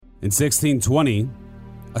In 1620,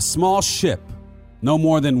 a small ship, no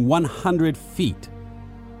more than 100 feet,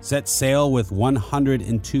 set sail with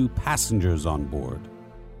 102 passengers on board.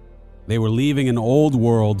 They were leaving an old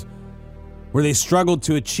world where they struggled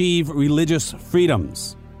to achieve religious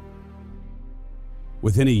freedoms.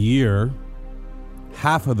 Within a year,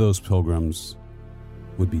 half of those pilgrims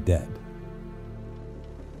would be dead.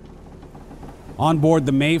 On board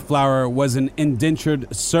the Mayflower was an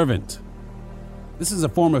indentured servant. This is a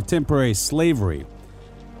form of temporary slavery.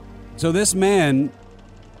 So this man,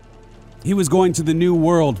 he was going to the New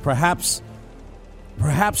World, perhaps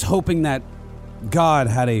hoping that God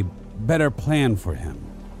had a better plan for him.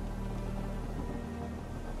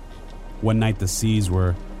 One night the seas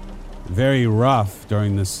were very rough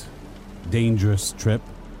during this dangerous trip,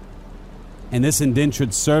 and this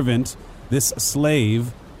indentured servant, this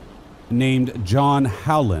slave named John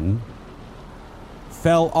Howland,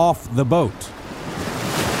 fell off the boat.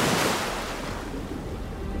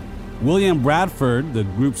 William Bradford, the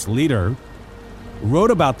group's leader, wrote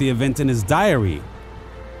about the event in his diary.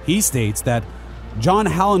 He states that John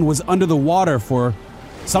Howland was under the water for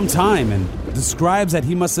some time and describes that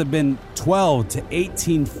he must have been 12 to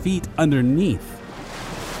 18 feet underneath.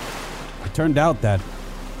 It turned out that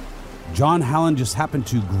John Howland just happened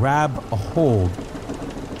to grab a hold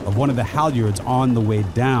of one of the halyards on the way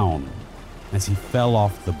down as he fell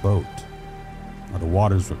off the boat. Now, the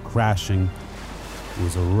waters were crashing. It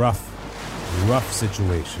was a rough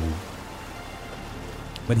situation.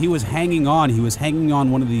 But he was hanging on. He was hanging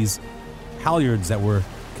on one of these halyards that were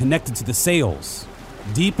connected to the sails.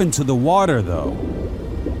 Deep into the water, though.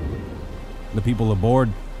 The people aboard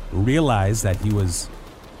realized that he was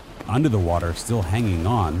under the water, still hanging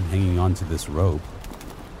on to this rope.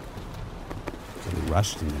 So they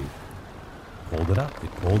rushed and they pulled it up. They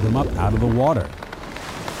pulled him up out of the water.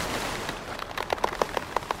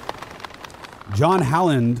 John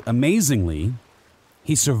Howland, amazingly,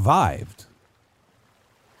 he survived.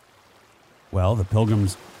 Well, the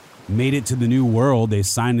Pilgrims made it to the New World. They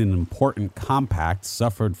signed an important compact,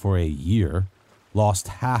 suffered for a year, lost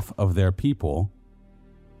half of their people,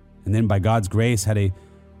 and then by God's grace had a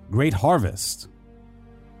great harvest.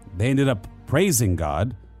 They ended up praising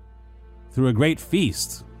God through a great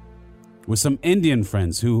feast with some Indian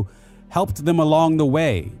friends who helped them along the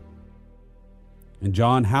way. And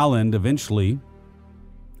John Howland eventually,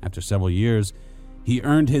 after several years, he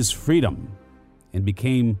earned his freedom and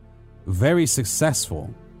became very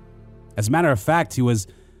successful. As a matter of fact, he was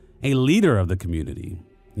a leader of the community.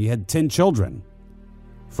 He had 10 children.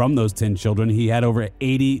 From those 10 children, he had over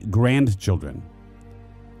 80 grandchildren.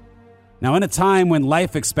 Now, in a time when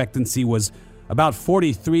life expectancy was about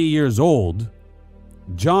 43 years old,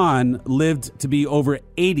 John lived to be over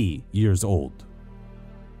 80 years old.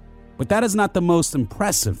 But that is not the most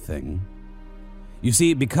impressive thing. You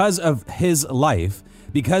see, because his life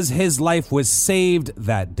was saved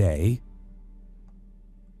that day,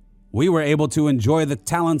 we were able to enjoy the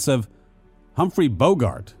talents of Humphrey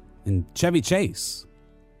Bogart and Chevy Chase.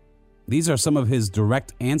 These are some of his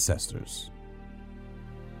direct ancestors.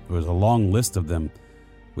 There was a long list of them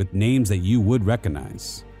with names that you would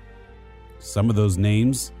recognize. Some of those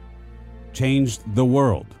names changed the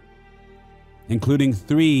world, including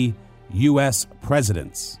 3 U.S.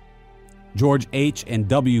 presidents, George H. and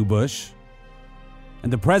W. Bush,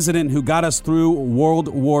 and the president who got us through World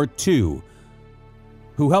War II,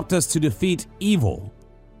 who helped us to defeat evil,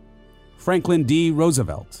 Franklin D.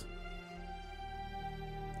 Roosevelt.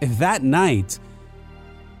 If that night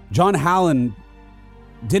John Howland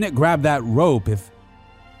didn't grab that rope, if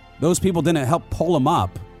those people didn't help pull him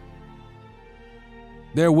up,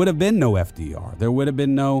 there would have been no FDR. There would have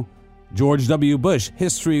been no George W. Bush.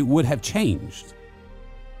 History would have changed.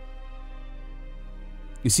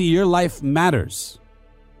 You see, your life matters.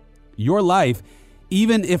 Your life,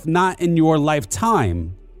 even if not in your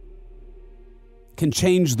lifetime, can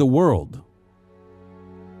change the world.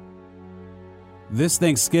 This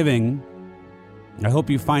Thanksgiving, I hope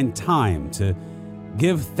you find time to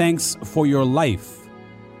give thanks for your life.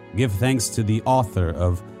 Give thanks to the author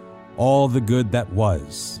of all the good that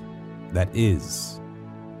was, that is,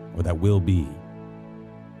 or that will be.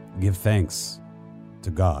 Give thanks to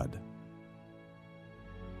God.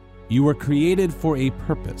 You were created for a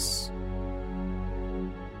purpose.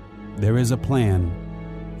 There is a plan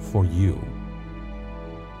for you.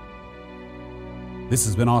 This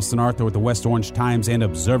has been Austin Arthur with the West Orange Times and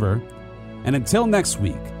Observer. And until next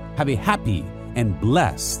week, have a happy and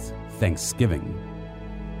blessed Thanksgiving.